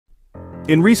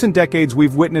In recent decades,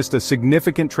 we've witnessed a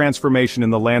significant transformation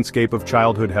in the landscape of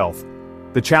childhood health.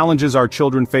 The challenges our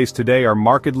children face today are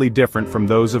markedly different from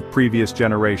those of previous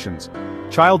generations.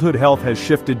 Childhood health has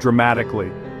shifted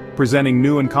dramatically, presenting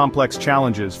new and complex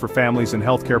challenges for families and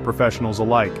healthcare professionals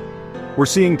alike. We're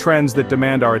seeing trends that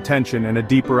demand our attention and a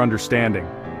deeper understanding.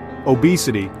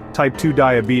 Obesity, type 2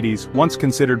 diabetes, once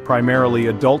considered primarily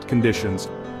adult conditions,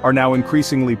 are now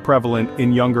increasingly prevalent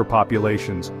in younger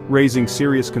populations, raising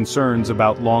serious concerns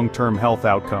about long-term health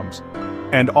outcomes.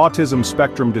 And autism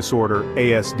spectrum disorder,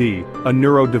 ASD, a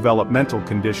neurodevelopmental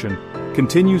condition,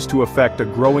 continues to affect a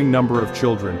growing number of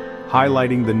children,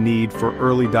 highlighting the need for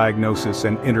early diagnosis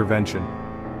and intervention.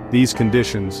 These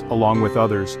conditions, along with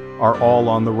others, are all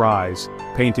on the rise,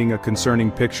 painting a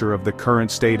concerning picture of the current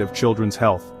state of children's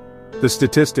health. The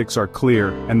statistics are clear,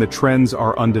 and the trends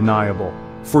are undeniable.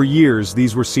 For years,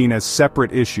 these were seen as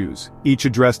separate issues, each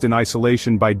addressed in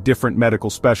isolation by different medical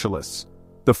specialists.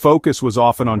 The focus was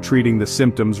often on treating the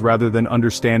symptoms rather than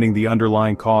understanding the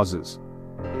underlying causes.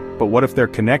 But what if they're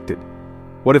connected?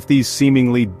 What if these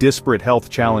seemingly disparate health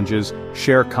challenges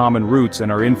share common roots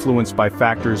and are influenced by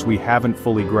factors we haven't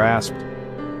fully grasped?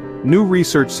 New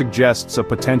research suggests a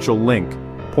potential link,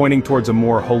 pointing towards a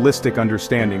more holistic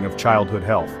understanding of childhood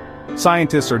health.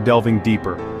 Scientists are delving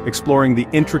deeper, exploring the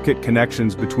intricate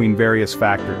connections between various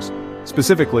factors.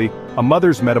 Specifically, a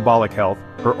mother's metabolic health,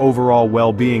 her overall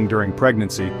well-being during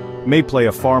pregnancy, may play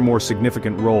a far more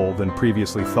significant role than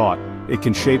previously thought. It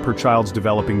can shape her child's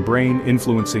developing brain,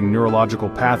 influencing neurological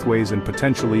pathways and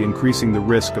potentially increasing the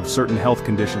risk of certain health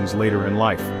conditions later in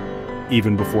life,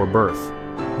 even before birth.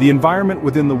 The environment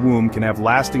within the womb can have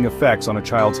lasting effects on a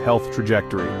child's health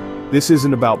trajectory. This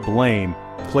isn't about blame,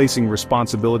 placing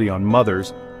responsibility on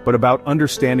mothers, but about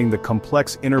understanding the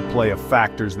complex interplay of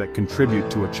factors that contribute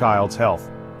to a child's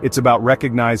health. It's about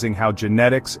recognizing how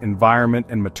genetics, environment,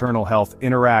 and maternal health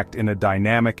interact in a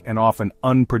dynamic and often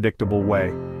unpredictable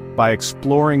way. By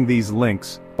exploring these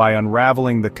links, by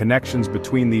unraveling the connections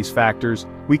between these factors,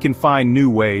 we can find new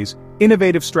ways,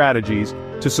 innovative strategies,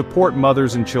 to support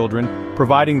mothers and children,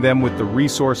 providing them with the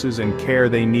resources and care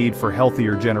they need for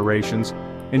healthier generations,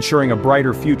 ensuring a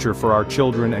brighter future for our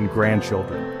children and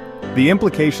grandchildren. The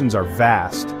implications are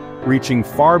vast, reaching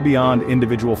far beyond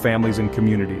individual families and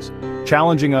communities,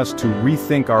 challenging us to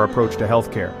rethink our approach to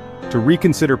healthcare, to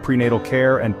reconsider prenatal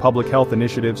care and public health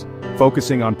initiatives,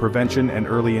 focusing on prevention and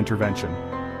early intervention.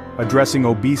 Addressing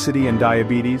obesity and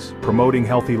diabetes, promoting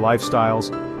healthy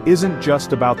lifestyles, isn't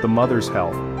just about the mother's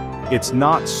health. It's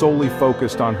not solely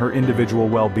focused on her individual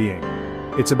well-being.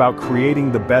 It's about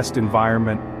creating the best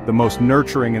environment, the most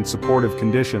nurturing and supportive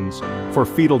conditions for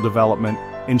fetal development,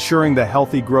 ensuring the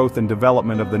healthy growth and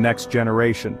development of the next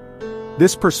generation.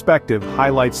 This perspective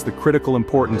highlights the critical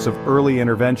importance of early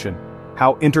intervention,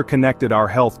 how interconnected our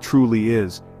health truly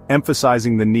is,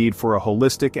 emphasizing the need for a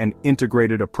holistic and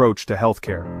integrated approach to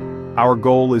healthcare. Our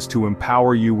goal is to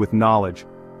empower you with knowledge,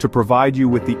 to provide you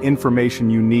with the information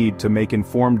you need to make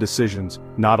informed decisions,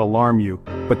 not alarm you,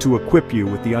 but to equip you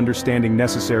with the understanding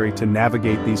necessary to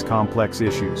navigate these complex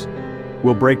issues.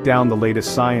 We'll break down the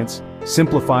latest science,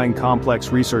 simplifying complex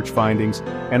research findings,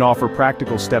 and offer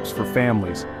practical steps for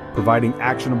families, providing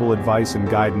actionable advice and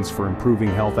guidance for improving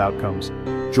health outcomes.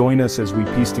 Join us as we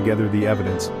piece together the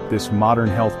evidence, this modern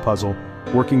health puzzle,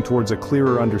 working towards a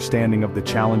clearer understanding of the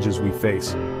challenges we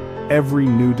face. Every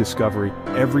new discovery,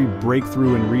 every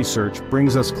breakthrough in research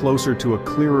brings us closer to a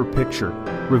clearer picture,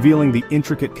 revealing the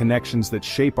intricate connections that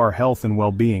shape our health and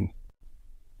well-being.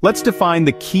 Let's define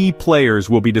the key players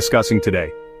we'll be discussing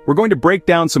today. We're going to break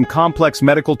down some complex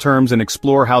medical terms and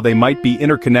explore how they might be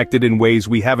interconnected in ways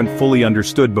we haven't fully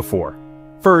understood before.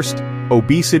 First,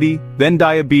 obesity, then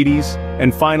diabetes,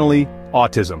 and finally,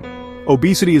 autism.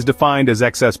 Obesity is defined as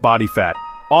excess body fat,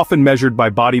 often measured by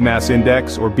body mass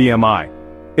index or BMI.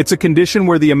 It's a condition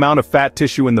where the amount of fat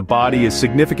tissue in the body is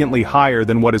significantly higher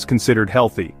than what is considered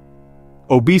healthy.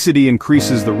 Obesity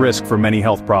increases the risk for many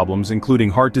health problems, including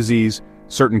heart disease,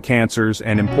 certain cancers,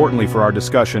 and importantly for our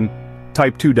discussion,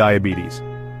 type 2 diabetes.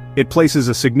 It places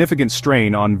a significant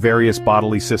strain on various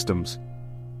bodily systems.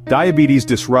 Diabetes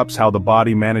disrupts how the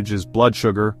body manages blood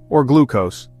sugar, or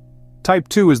glucose. Type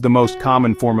 2 is the most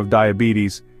common form of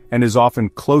diabetes, and is often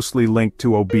closely linked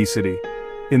to obesity.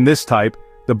 In this type,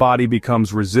 the body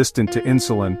becomes resistant to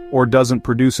insulin, or doesn't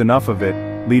produce enough of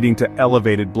it, leading to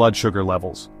elevated blood sugar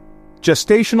levels.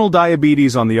 Gestational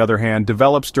diabetes, on the other hand,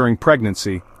 develops during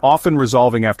pregnancy, often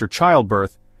resolving after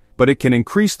childbirth, but it can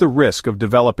increase the risk of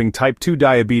developing type 2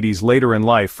 diabetes later in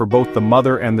life for both the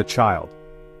mother and the child.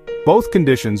 Both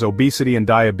conditions, obesity and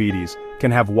diabetes,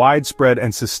 can have widespread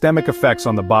and systemic effects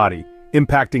on the body,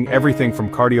 impacting everything from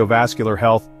cardiovascular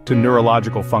health to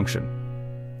neurological function.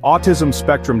 Autism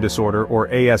spectrum disorder, or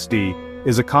ASD,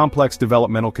 is a complex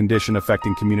developmental condition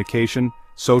affecting communication,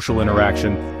 social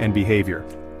interaction, and behavior.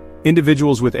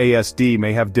 Individuals with ASD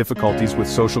may have difficulties with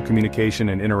social communication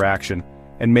and interaction,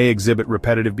 and may exhibit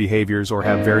repetitive behaviors or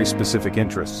have very specific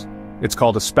interests. It's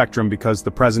called a spectrum because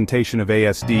the presentation of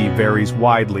ASD varies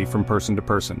widely from person to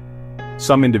person.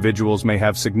 Some individuals may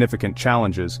have significant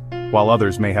challenges, while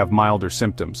others may have milder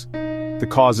symptoms. The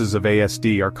causes of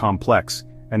ASD are complex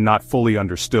and not fully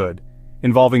understood,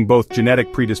 involving both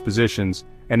genetic predispositions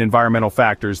and environmental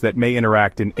factors that may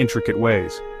interact in intricate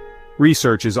ways.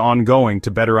 Research is ongoing to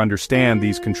better understand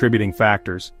these contributing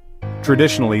factors.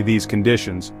 Traditionally, these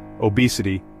conditions,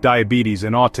 obesity, diabetes,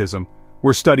 and autism,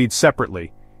 were studied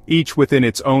separately, each within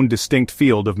its own distinct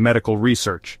field of medical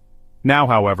research. Now,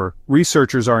 however,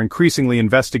 researchers are increasingly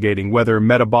investigating whether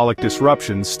metabolic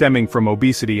disruptions stemming from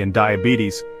obesity and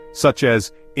diabetes, such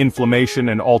as inflammation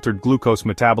and altered glucose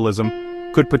metabolism,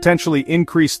 could potentially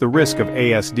increase the risk of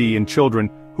ASD in children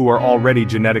who are already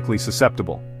genetically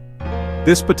susceptible.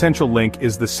 This potential link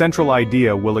is the central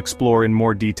idea we'll explore in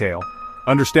more detail.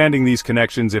 Understanding these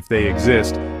connections, if they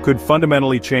exist, could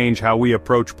fundamentally change how we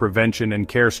approach prevention and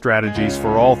care strategies for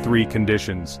all three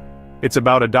conditions. It's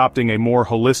about adopting a more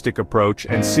holistic approach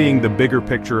and seeing the bigger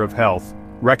picture of health,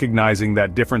 recognizing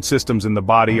that different systems in the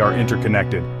body are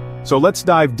interconnected. So let's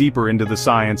dive deeper into the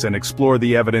science and explore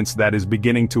the evidence that is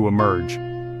beginning to emerge.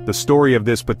 The story of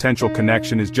this potential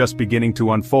connection is just beginning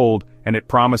to unfold, and it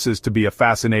promises to be a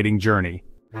fascinating journey.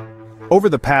 Over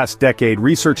the past decade,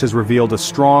 research has revealed a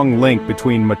strong link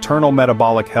between maternal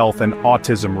metabolic health and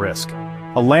autism risk.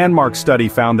 A landmark study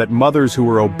found that mothers who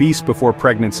were obese before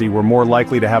pregnancy were more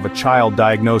likely to have a child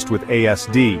diagnosed with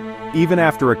ASD, even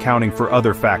after accounting for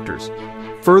other factors.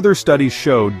 Further studies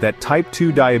showed that type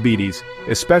 2 diabetes,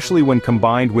 especially when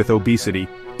combined with obesity,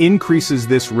 increases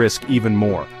this risk even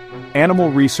more. Animal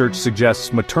research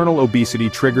suggests maternal obesity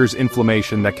triggers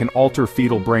inflammation that can alter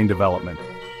fetal brain development.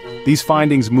 These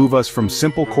findings move us from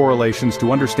simple correlations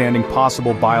to understanding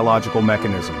possible biological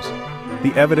mechanisms.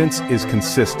 The evidence is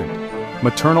consistent.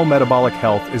 Maternal metabolic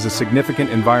health is a significant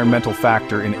environmental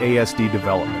factor in ASD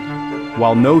development.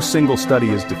 While no single study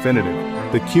is definitive,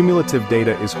 the cumulative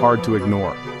data is hard to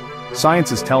ignore.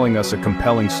 Science is telling us a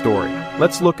compelling story.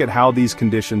 Let's look at how these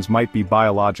conditions might be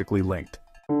biologically linked.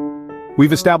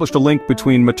 We've established a link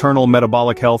between maternal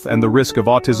metabolic health and the risk of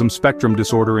autism spectrum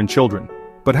disorder in children.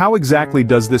 But how exactly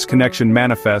does this connection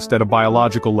manifest at a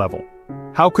biological level?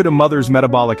 How could a mother's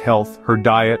metabolic health, her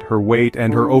diet, her weight,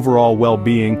 and her overall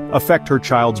well-being affect her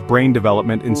child's brain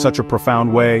development in such a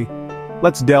profound way?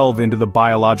 Let's delve into the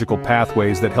biological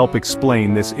pathways that help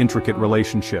explain this intricate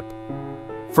relationship.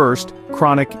 First,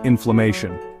 chronic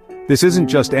inflammation. This isn't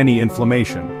just any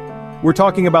inflammation. We're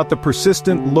talking about the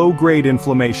persistent, low-grade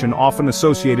inflammation often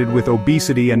associated with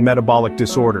obesity and metabolic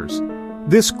disorders.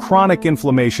 This chronic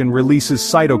inflammation releases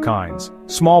cytokines,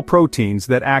 small proteins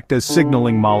that act as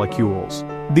signaling molecules.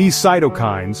 These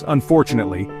cytokines,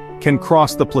 unfortunately, can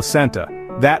cross the placenta,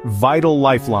 that vital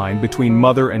lifeline between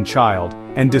mother and child,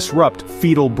 and disrupt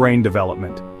fetal brain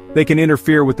development. They can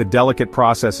interfere with the delicate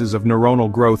processes of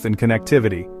neuronal growth and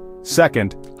connectivity.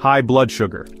 Second, high blood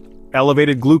sugar.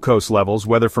 Elevated glucose levels,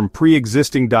 whether from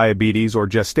pre-existing diabetes or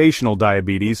gestational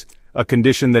diabetes, a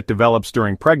condition that develops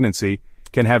during pregnancy,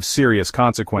 can have serious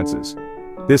consequences.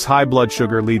 This high blood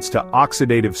sugar leads to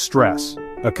oxidative stress,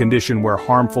 a condition where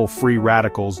harmful free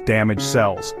radicals damage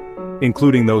cells,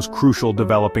 including those crucial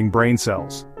developing brain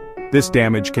cells. This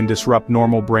damage can disrupt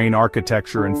normal brain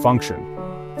architecture and function.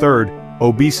 Third,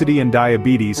 obesity and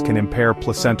diabetes can impair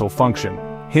placental function,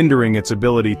 hindering its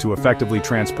ability to effectively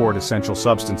transport essential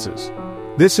substances.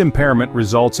 This impairment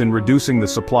results in reducing the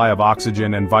supply of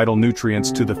oxygen and vital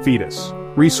nutrients to the fetus,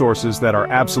 resources that are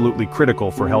absolutely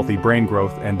critical for healthy brain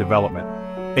growth and development.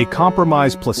 A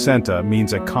compromised placenta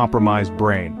means a compromised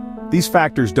brain. These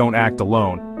factors don't act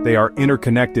alone, they are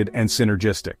interconnected and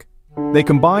synergistic. They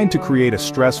combine to create a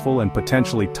stressful and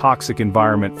potentially toxic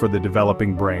environment for the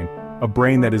developing brain, a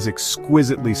brain that is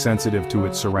exquisitely sensitive to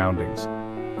its surroundings.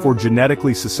 For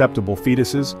genetically susceptible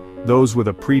fetuses, those with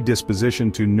a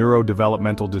predisposition to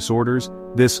neurodevelopmental disorders,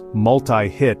 this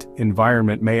multi-hit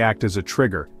environment may act as a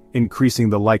trigger, increasing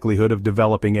the likelihood of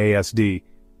developing ASD.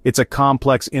 It's a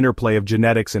complex interplay of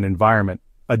genetics and environment,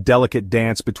 a delicate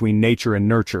dance between nature and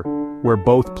nurture, where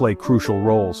both play crucial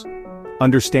roles.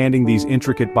 Understanding these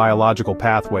intricate biological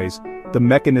pathways, the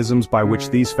mechanisms by which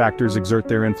these factors exert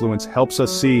their influence helps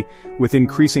us see, with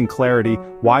increasing clarity,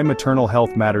 why maternal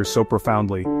health matters so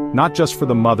profoundly, not just for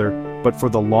the mother, but for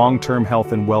the long-term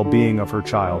health and well-being of her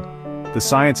child. The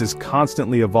science is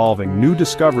constantly evolving, new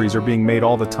discoveries are being made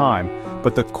all the time,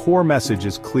 but the core message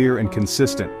is clear and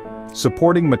consistent.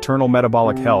 Supporting maternal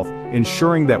metabolic health,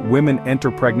 ensuring that women enter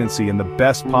pregnancy in the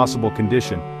best possible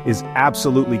condition, is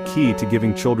absolutely key to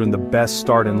giving children the best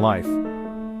start in life.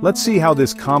 Let's see how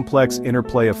this complex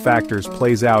interplay of factors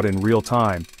plays out in real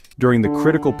time, during the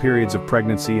critical periods of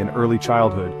pregnancy and early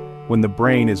childhood, when the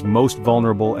brain is most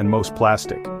vulnerable and most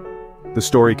plastic. The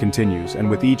story continues, and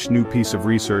with each new piece of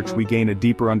research we gain a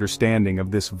deeper understanding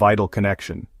of this vital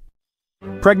connection.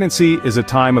 Pregnancy is a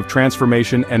time of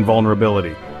transformation and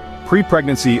vulnerability.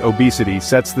 Pre-pregnancy obesity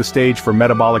sets the stage for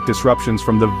metabolic disruptions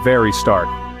from the very start.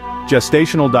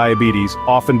 Gestational diabetes,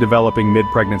 often developing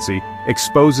mid-pregnancy,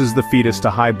 exposes the fetus to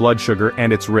high blood sugar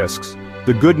and its risks.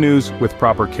 The good news, with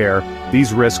proper care,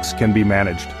 these risks can be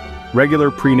managed.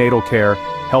 Regular prenatal care,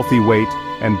 healthy weight,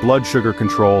 and blood sugar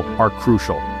control are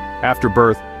crucial. After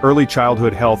birth, early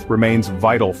childhood health remains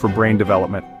vital for brain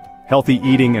development. Healthy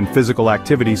eating and physical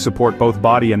activity support both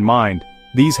body and mind.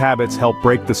 These habits help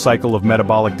break the cycle of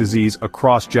metabolic disease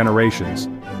across generations.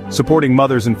 Supporting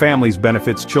mothers and families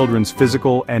benefits children's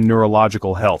physical and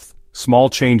neurological health. Small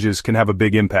changes can have a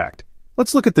big impact.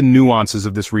 Let's look at the nuances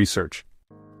of this research.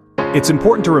 It's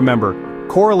important to remember,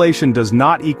 correlation does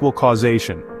not equal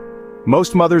causation.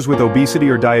 Most mothers with obesity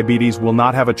or diabetes will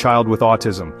not have a child with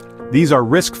autism. These are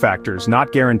risk factors,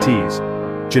 not guarantees.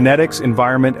 Genetics,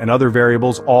 environment, and other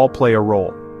variables all play a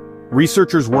role.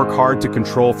 Researchers work hard to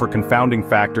control for confounding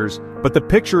factors, but the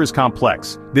picture is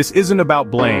complex. This isn't about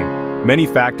blame. Many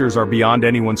factors are beyond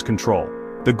anyone's control.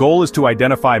 The goal is to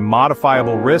identify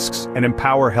modifiable risks and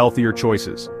empower healthier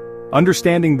choices.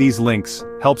 Understanding these links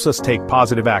helps us take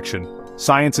positive action.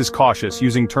 Science is cautious,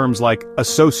 using terms like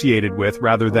associated with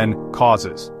rather than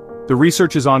causes. The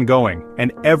research is ongoing,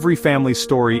 and every family's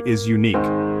story is unique.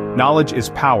 Knowledge is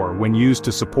power when used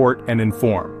to support and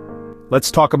inform. Let's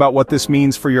talk about what this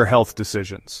means for your health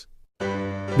decisions.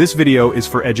 This video is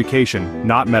for education,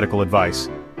 not medical advice.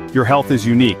 Your health is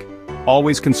unique.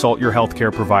 Always consult your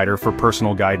healthcare provider for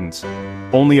personal guidance.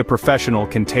 Only a professional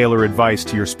can tailor advice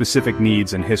to your specific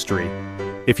needs and history.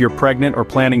 If you're pregnant or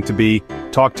planning to be,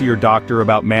 talk to your doctor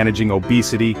about managing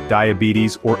obesity,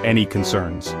 diabetes, or any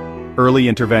concerns. Early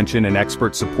intervention and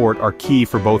expert support are key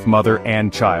for both mother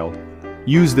and child.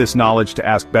 Use this knowledge to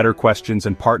ask better questions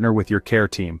and partner with your care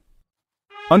team.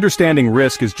 Understanding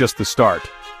risk is just the start.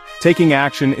 Taking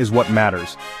action is what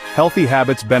matters. Healthy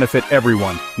habits benefit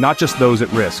everyone, not just those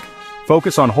at risk.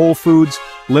 Focus on whole foods,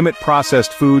 limit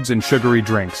processed foods and sugary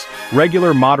drinks.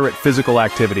 Regular moderate physical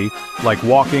activity, like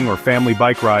walking or family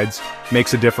bike rides,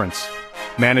 makes a difference.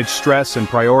 Manage stress and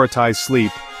prioritize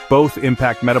sleep. Both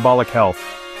impact metabolic health.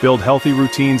 Build healthy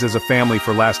routines as a family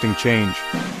for lasting change.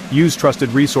 Use trusted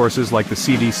resources like the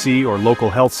CDC or local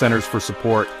health centers for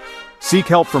support. Seek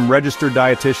help from registered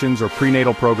dietitians or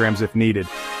prenatal programs if needed.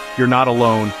 You're not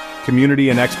alone. Community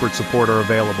and expert support are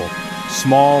available.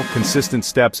 Small, consistent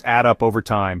steps add up over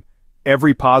time.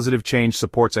 Every positive change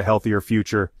supports a healthier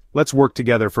future. Let's work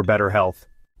together for better health.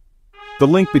 The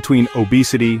link between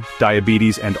obesity,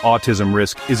 diabetes, and autism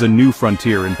risk is a new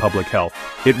frontier in public health.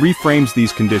 It reframes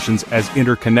these conditions as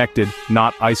interconnected,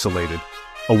 not isolated.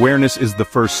 Awareness is the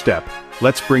first step.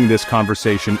 Let's bring this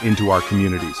conversation into our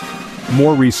communities.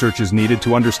 More research is needed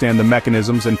to understand the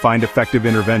mechanisms and find effective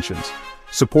interventions.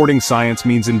 Supporting science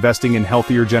means investing in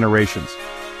healthier generations.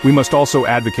 We must also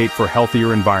advocate for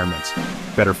healthier environments,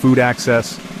 better food access,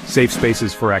 safe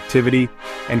spaces for activity,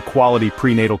 and quality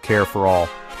prenatal care for all.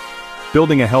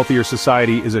 Building a healthier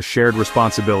society is a shared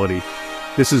responsibility.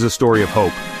 This is a story of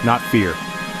hope, not fear.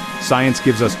 Science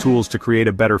gives us tools to create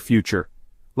a better future.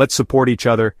 Let's support each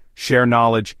other, share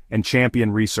knowledge, and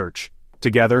champion research.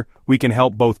 Together, we can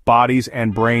help both bodies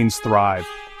and brains thrive.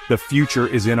 The future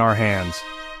is in our hands.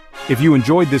 If you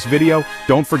enjoyed this video,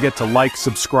 don't forget to like,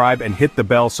 subscribe, and hit the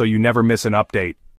bell so you never miss an update.